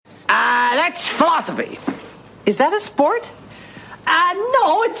That's philosophy. Is that a sport?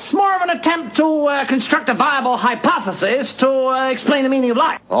 No, it's more of an attempt to construct a viable hypothesis to explain the meaning of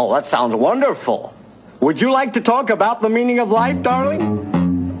life. Oh, that sounds wonderful. Would you like to talk about the meaning of life,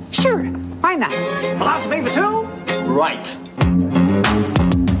 darling? Sure, why not? Philosophy for two? Right.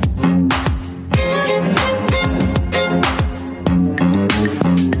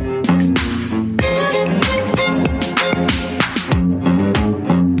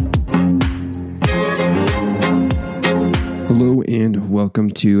 Hello and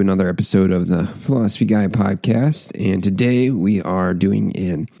welcome to another episode of the Philosophy Guy podcast. And today we are doing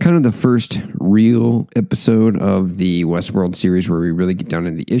in kind of the first real episode of the Westworld series where we really get down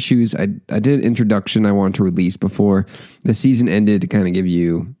into the issues. I did an introduction I wanted to release before the season ended to kind of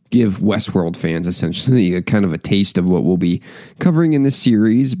give Westworld fans essentially a kind of a taste of what we'll be covering in this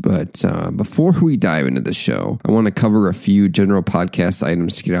series. But before we dive into the show, I want to cover a few general podcast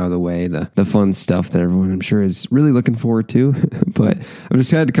items to get out of the way, the fun stuff that everyone I'm sure is really looking forward to. But I've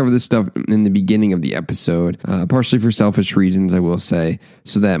decided to cover this stuff in the beginning of the episode, partially for selfish reasons, I will say,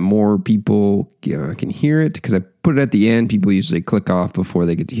 so that more people can hear it, because I put it at the end. People usually click off before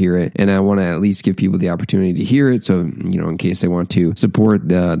they get to hear it. And I want to at least give people the opportunity to hear it. So, in case they want to support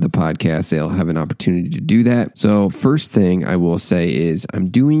the podcast, they'll have an opportunity to do that. So first thing I will say is I'm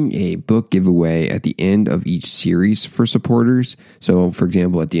doing a book giveaway at the end of each series for supporters. So for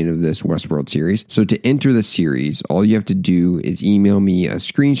example, at the end of this Westworld series. So to enter the series, all you have to do is email me a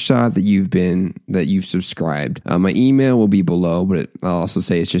screenshot that you've subscribed. My email will be below, but I'll also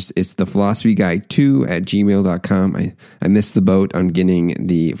say it's the philosophy guy 2@gmail.com. I missed the boat on getting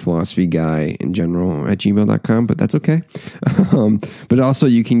the philosophy guy in general at gmail.com, but that's okay. But also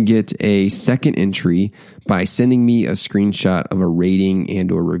you can get a second entry by sending me a screenshot of a rating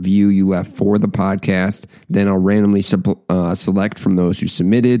and or review you left for the podcast. Then I'll randomly select from those who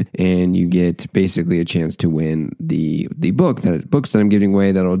submitted, and you get basically a chance to win the books that I'm giving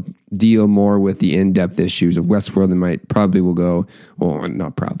away that'll deal more with the in-depth issues of Westworld.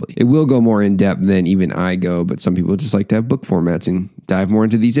 It will go more in-depth than even I go, but some people just like to have book formats and dive more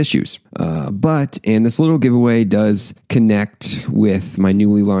into these issues. And this little giveaway does connect with my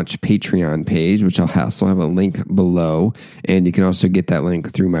newly launched Patreon page, which I'll also have a link below. And you can also get that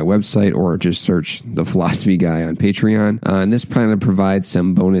link through my website or just search The Philosophy Guy on Patreon. And this kind of provides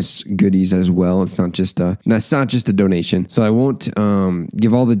some bonus goodies as well. It's not just a donation. So I won't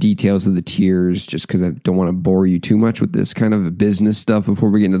give all the details of the tiers just because I don't want to bore you too much with this kind of business stuff before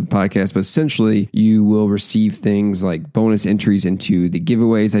we get into the podcast. But essentially, you will receive things like bonus entries into the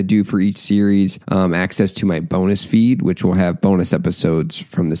giveaways I do for each series, access to my bonus feed, which will have bonus episodes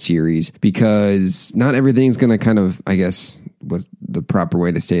from the series, because not everything's going to kind of, I guess, what's the proper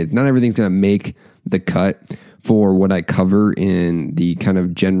way to say it, not everything's going to make the cut for what I cover in the kind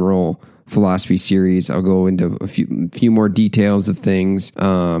of general philosophy series. I'll go into a few more details of things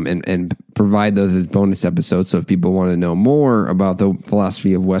and provide those as bonus episodes. So if people want to know more about the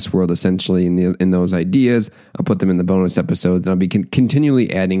philosophy of Westworld, essentially in those ideas, I'll put them in the bonus episodes, and I'll be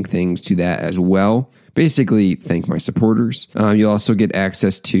continually adding things to that as well. Basically, thank my supporters. You'll also get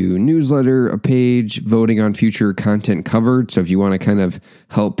access to newsletter, a page, voting on future content covered. So if you want to kind of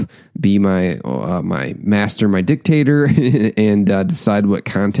help be my master, my dictator, and decide what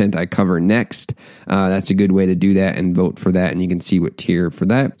content I cover next, that's a good way to do that and vote for that. And you can see what tier for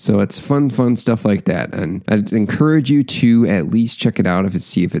that. So it's fun stuff like that. And I'd encourage you to at least check it out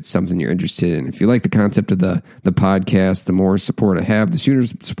see if it's something you're interested in. If you like the concept of the podcast, the more support I have, the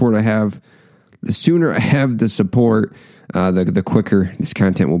sooner I have the support, the quicker this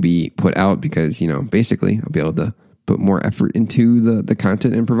content will be put out, because, basically I'll be able to put more effort into the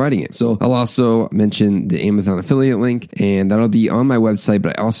content and providing it. So I'll also mention the Amazon affiliate link, and that'll be on my website,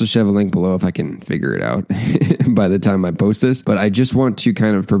 but I also should have a link below if I can figure it out by the time I post this. But I just want to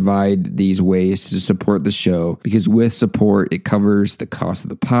kind of provide these ways to support the show, because with support, it covers the cost of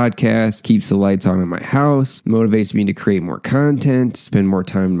the podcast, keeps the lights on in my house, motivates me to create more content, spend more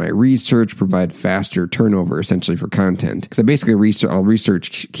time in my research, provide faster turnover essentially for content. Because I basically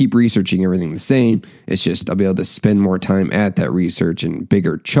keep researching everything the same. It's just I'll be able to spend more time at that research in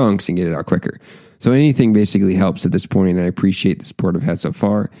bigger chunks and get it out quicker. So anything basically helps at this point, and I appreciate the support I've had so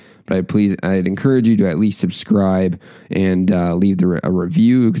far. But I'd encourage you to at least subscribe and leave a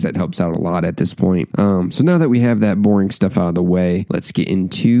review, because that helps out a lot at this point. So now that we have that boring stuff out of the way, let's get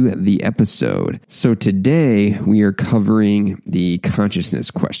into the episode. So today we are covering the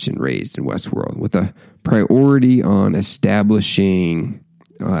consciousness question raised in Westworld, with a priority on establishing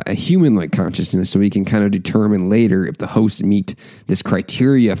a human-like consciousness, so we can kind of determine later if the hosts meet this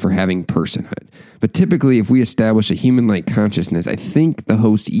criteria for having personhood. But typically, if we establish a human-like consciousness, I think the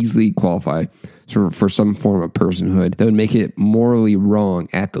hosts easily qualify for some form of personhood that would make it morally wrong,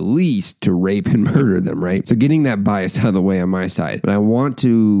 at the least, to rape and murder them, right? So getting that bias out of the way on my side. But I want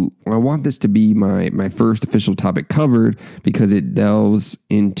this to be my first official topic covered because it delves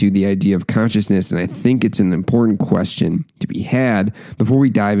into the idea of consciousness, and I think it's an important question to be had before we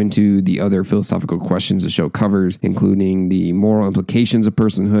dive into the other philosophical questions the show covers, including the moral implications of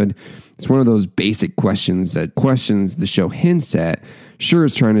personhood. It's one of those basic questions the show hints at. Sure,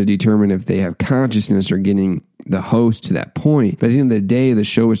 it's trying to determine if they have consciousness or getting the host to that point. But at the end of the day, the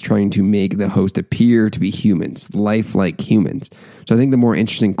show is trying to make the host appear to be humans, lifelike humans. So I think the more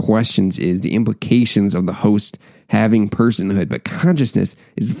interesting questions is the implications of the host having personhood, but consciousness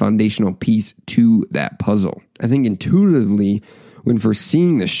is the foundational piece to that puzzle. I think intuitively, when first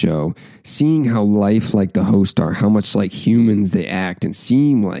seeing the show, seeing how lifelike the hosts are, how much like humans they act and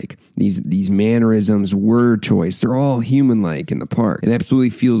seem like, these mannerisms, word choice, they're all human-like in the park. It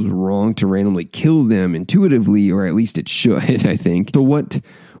absolutely feels wrong to randomly kill them intuitively, or at least it should, I think. So what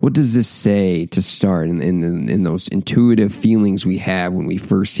does this say to start in those intuitive feelings we have when we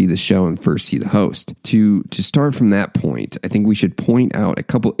first see the show and first see the host? To start from that point, I think we should point out a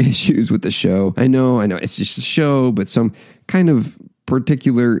couple issues with the show. I know it's just a show, but some kind of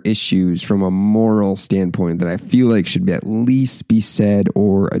particular issues from a moral standpoint that I feel like should at least be said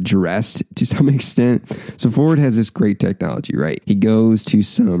or addressed to some extent. So Ford has this great technology, right? He goes to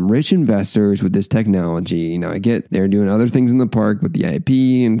some rich investors with this technology. Now I get they're doing other things in the park with the IP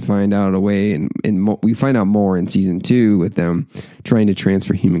and find out a way, and we find out more in season 2 with them trying to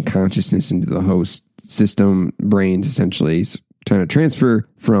transfer human consciousness into the host system brains, essentially. Trying to transfer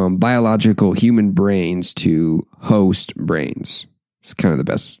from biological human brains to host brains. It's kind of the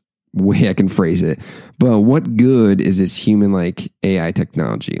best way I can phrase it. But what good is this human-like AI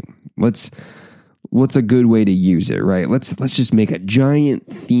technology? What's a good way to use it, right? Let's just make a giant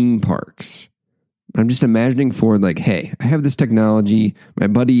theme parks. I'm just imagining Ford like, hey, I have this technology. My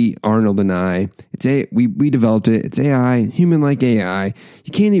buddy Arnold and I, we developed it. It's AI, human-like AI.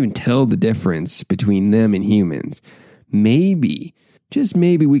 You can't even tell the difference between them and humans. Maybe, just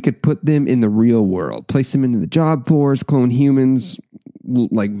maybe, we could put them in the real world, place them into the job force, clone humans,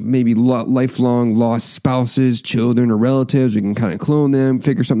 like maybe lifelong lost spouses, children, or relatives. We can kind of clone them,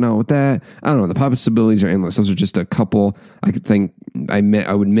 figure something out with that. I don't know. The possibilities are endless. Those are just a couple I could think I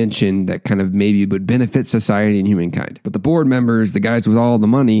would mention that kind of maybe would benefit society and humankind. But the board members, the guys with all the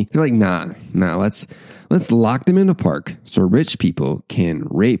money, they're like, nah, let's lock them in a park so rich people can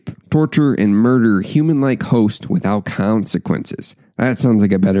rape, torture, and murder human-like hosts without consequences. That sounds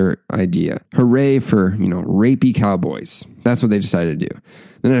like a better idea. Hooray for, rapey cowboys. That's what they decided to do.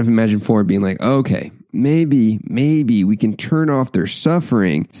 Then I imagine Ford being like, okay, maybe we can turn off their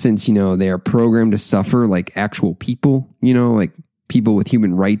suffering since, they are programmed to suffer like actual people, like people with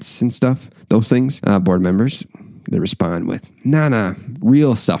human rights and stuff, those things. Board members, they respond with, nah,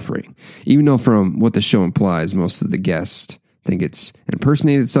 real suffering. Even though from what the show implies, most of the guests think it's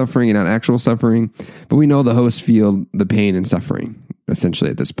impersonated suffering and not actual suffering. But we know the hosts feel the pain and suffering, essentially,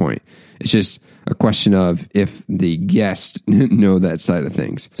 at this point. It's just a question of if the guests know that side of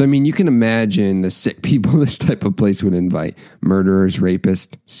things. So, you can imagine the sick people this type of place would invite. Murderers,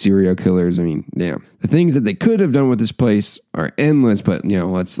 rapists, serial killers. Damn. The things that they could have done with this place are endless, but,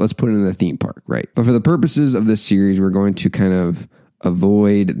 let's put it in the theme park, right? But for the purposes of this series, we're going to kind of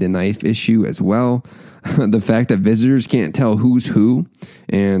avoid the knife issue as well. The fact that visitors can't tell who's who.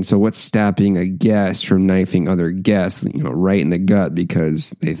 And so what's stopping a guest from knifing other guests, right in the gut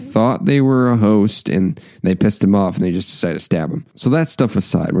because they thought they were a host and they pissed him off and they just decided to stab him. So that stuff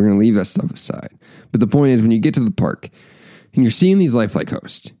aside, we're going to leave that stuff aside. But the point is, when you get to the park and you're seeing these lifelike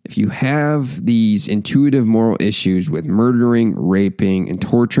hosts, if you have these intuitive moral issues with murdering, raping, and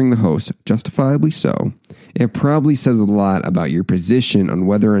torturing the host, justifiably so, it probably says a lot about your position on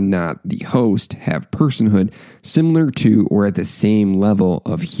whether or not the host have personhood similar to or at the same level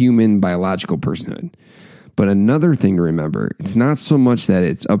of human biological personhood. But another thing to remember, it's not so much that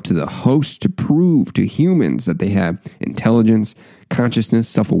it's up to the host to prove to humans that they have intelligence, consciousness,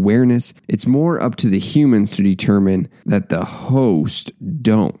 self-awareness. It's more up to the humans to determine that the host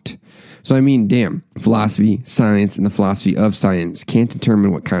don't. So damn, philosophy, science, and the philosophy of science can't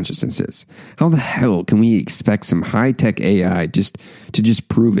determine what consciousness is. How the hell can we expect some high-tech AI to just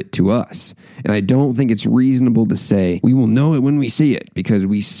prove it to us? And I don't think it's reasonable to say we will know it when we see it, because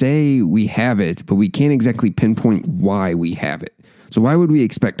we say we have it, but we can't exactly pinpoint why we have it. So why would we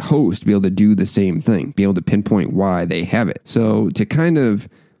expect hosts to be able to do the same thing, be able to pinpoint why they have it? So to kind of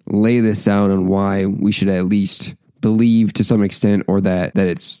lay this out on why we should at least believe to some extent, or that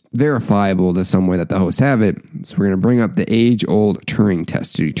it's verifiable to some way that the hosts have it. So we're going to bring up the age-old Turing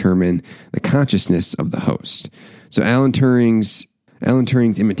test to determine the consciousness of the host. So Alan Turing's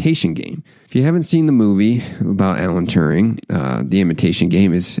Imitation Game. If you haven't seen the movie about Alan Turing, The Imitation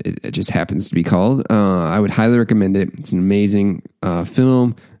Game it just happens to be called. I would highly recommend it. It's an amazing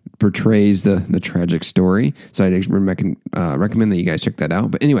film. Portrays the tragic story. So I'd recommend that you guys check that out.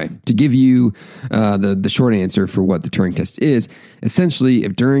 But anyway, to give you the short answer for what the Turing test is, essentially,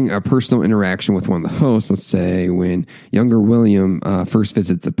 if during a personal interaction with one of the hosts, let's say when younger William first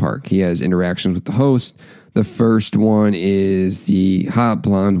visits the park, he has interactions with the host. The first one is the hot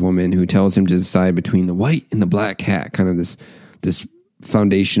blonde woman who tells him to decide between the white and the black cat, kind of this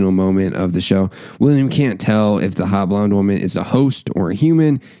foundational moment of the show. William can't tell if the hot blonde woman is a host or a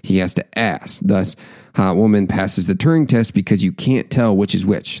human. He has to ask. Thus, hot woman passes the Turing test because you can't tell which is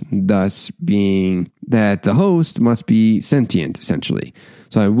which, thus being that the host must be sentient, essentially.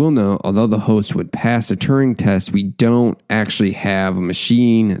 So I will note, although the host would pass a Turing test, we don't actually have a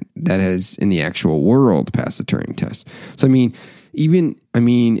machine that has in the actual world passed the Turing test. So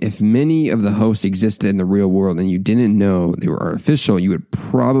if many of the hosts existed in the real world and you didn't know they were artificial, you would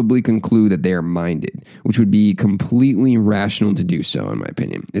probably conclude that they are minded, which would be completely rational to do so, in my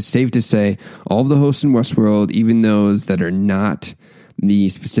opinion. It's safe to say all of the hosts in Westworld, even those that are not the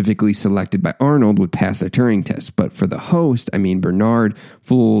specifically selected by Arnold, would pass their Turing test. But for the host, Bernard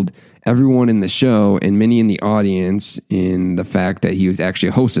fooled everyone in the show and many in the audience in the fact that he was actually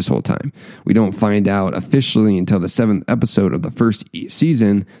a host this whole time. We don't find out officially until the 7th episode of the first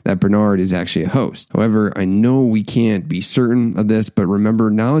season that Bernard is actually a host. However, I know we can't be certain of this, but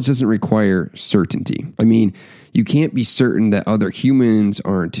remember, knowledge doesn't require certainty. You can't be certain that other humans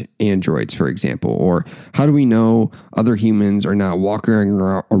aren't androids, for example, or how do we know other humans are not walking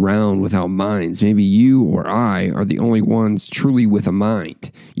around without minds? Maybe you or I are the only ones truly with a mind.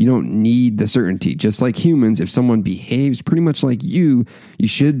 You don't need the certainty. Just like humans, if someone behaves pretty much like you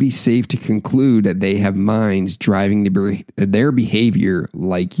should be safe to conclude that they have minds driving their behavior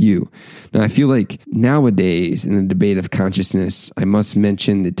like you. Now, I feel like nowadays in the debate of consciousness, I must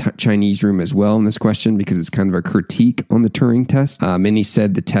mention the Chinese room as well in this question because it's kind of a critique on the Turing test. Many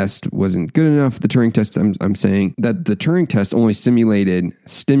said the test wasn't good enough. The Turing test, I'm saying that the Turing test only simulated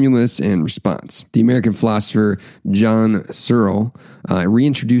stimulus and response. The American philosopher John Searle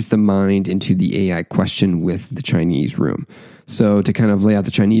reintroduced the mind into the AI question with the Chinese room. So to kind of lay out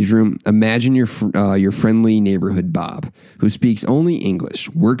the Chinese room, imagine your friendly neighborhood Bob, who speaks only English,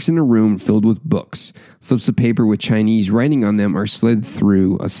 works in a room filled with books. Slips of paper with Chinese writing on them are slid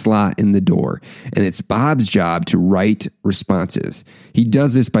through a slot in the door, and it's Bob's job to write responses. He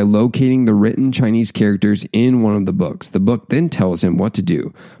does this by locating the written Chinese characters in one of the books. The book then tells him what to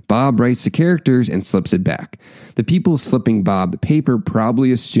do. Bob writes the characters and slips it back. The people slipping Bob the paper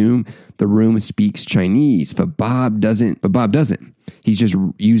probably assume the room speaks Chinese, but Bob doesn't. He's just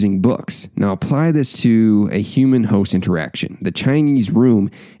using books. Now apply this to a human-host interaction. The Chinese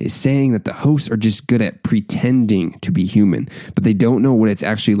room is saying that the hosts are just good at pretending to be human, but they don't know what it's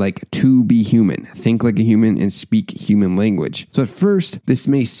actually like to be human. Think like a human and speak human language. So at first, this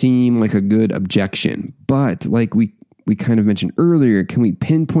may seem like a good objection, but like we kind of mentioned earlier, can we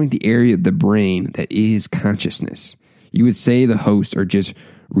pinpoint the area of the brain that is consciousness? You would say the hosts are just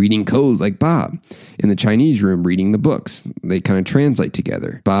reading code like Bob. In the Chinese room, reading the books. They kind of translate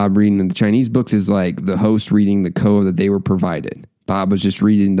together. Bob reading the Chinese books is like the host reading the code that they were provided. Bob was just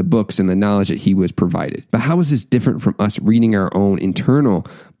reading the books and the knowledge that he was provided. But how is this different from us reading our own internal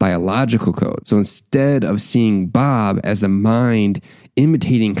biological code? So instead of seeing Bob as a mind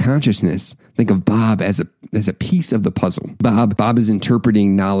imitating consciousness, think of Bob as a piece of the puzzle. Bob is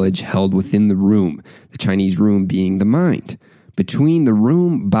interpreting knowledge held within the room, the Chinese room being the mind. Between the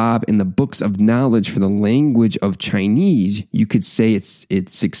room, Bob, and the books of knowledge for the language of Chinese, you could say it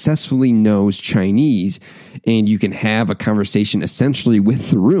successfully knows Chinese, and you can have a conversation essentially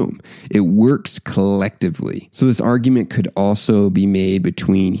with the room. It works collectively. So this argument could also be made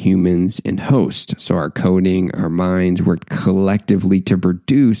between humans and hosts. So our coding, our minds work collectively to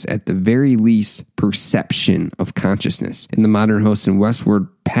produce, at the very least, perception of consciousness. And the modern hosts in Westworld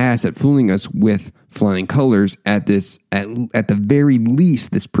pass at fooling us with flying colors at the very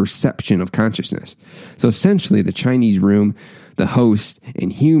least, this perception of consciousness. So essentially, the Chinese room, the host,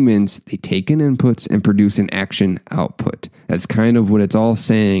 and humans, they take in inputs and produce an action output. That's kind of what it's all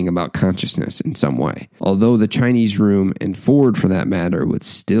saying about consciousness in some way. Although the Chinese room, and Ford for that matter, would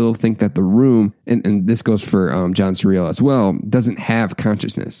still think that the room, and this goes for John Searle as well, doesn't have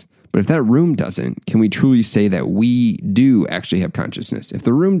consciousness. But if that room doesn't, can we truly say that we do actually have consciousness? If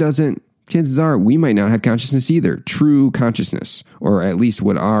the room doesn't, chances are we might not have consciousness either, true consciousness, or at least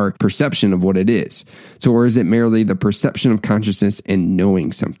what our perception of what it is. So, or is it merely the perception of consciousness and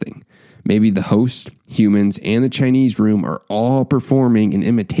knowing something? Maybe the host, humans, and the Chinese room are all performing an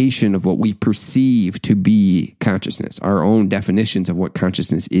imitation of what we perceive to be consciousness, our own definitions of what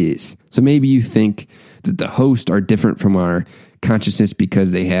consciousness is. So maybe you think that the host are different from our consciousness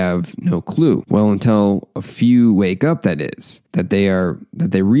because they have no clue. Well, until a few wake up, that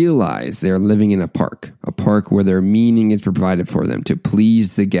they realize they're living in a park where their meaning is provided for them to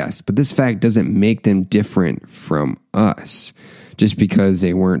please the guests. But this fact doesn't make them different from us just because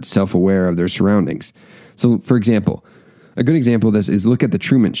they weren't self-aware of their surroundings. So, for example, a good example of this is look at the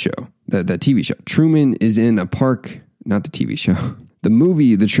Truman Show, the TV show. Truman is in a park, not the TV show. The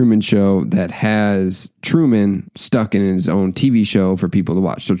movie, The Truman Show, that has Truman stuck in his own TV show for people to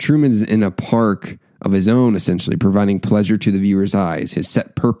watch. So Truman's in a park of his own, essentially, providing pleasure to the viewer's eyes, his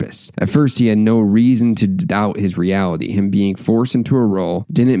set purpose. At first, he had no reason to doubt his reality. Him being forced into a role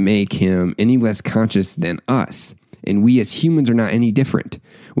didn't make him any less conscious than us. And we as humans are not any different.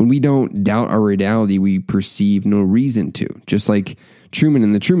 When we don't doubt our reality, we perceive no reason to, just like Truman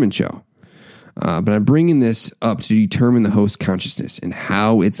in The Truman Show. But I'm bringing this up to determine the host's consciousness and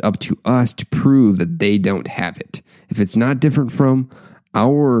how it's up to us to prove that they don't have it. If it's not different from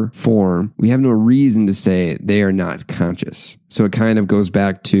our form, we have no reason to say they are not conscious. So it kind of goes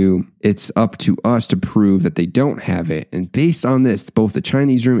back to it's up to us to prove that they don't have it. And based on this, both the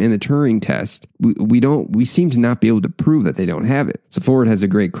Chinese room and the Turing test, we seem to not be able to prove that they don't have it. So Ford has a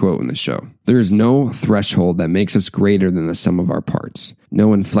great quote in the show. There is no threshold that makes us greater than the sum of our parts.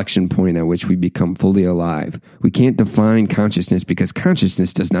 No inflection point at which we become fully alive. We can't define consciousness because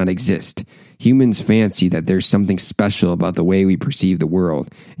consciousness does not exist. Humans fancy that there's something special about the way we perceive the world,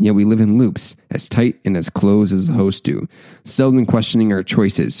 and yet we live in loops, as tight and as close as the hosts do, seldom questioning our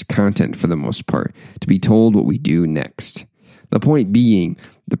choices, content for the most part, to be told what we do next. The point being,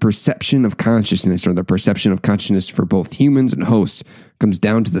 the perception of consciousness, or the perception of consciousness for both humans and hosts, comes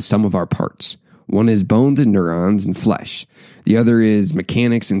down to the sum of our parts. One is bones and neurons and flesh. The other is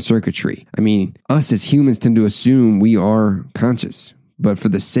mechanics and circuitry. I mean, us as humans tend to assume we are conscious. But for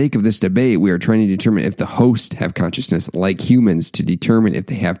the sake of this debate, we are trying to determine if the hosts have consciousness, like humans, to determine if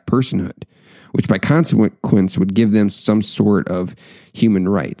they have personhood, which by consequence would give them some sort of human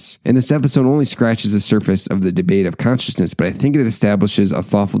rights. And this episode only scratches the surface of the debate of consciousness, but I think it establishes a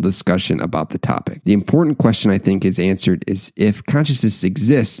thoughtful discussion about the topic. The important question I think is answered is if consciousness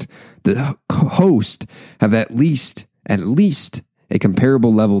exists, the host have at least a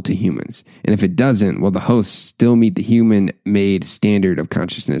comparable level to humans. And if it doesn't, well, the hosts still meet the human-made standard of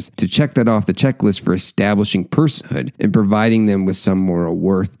consciousness to check that off the checklist for establishing personhood and providing them with some moral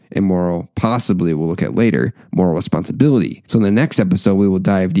worth and possibly we'll look at later, moral responsibility. So in the next episode, we will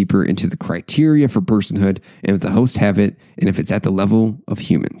dive deeper into the criteria for personhood and if the hosts have it and if it's at the level of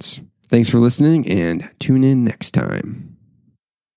humans. Thanks for listening and tune in next time.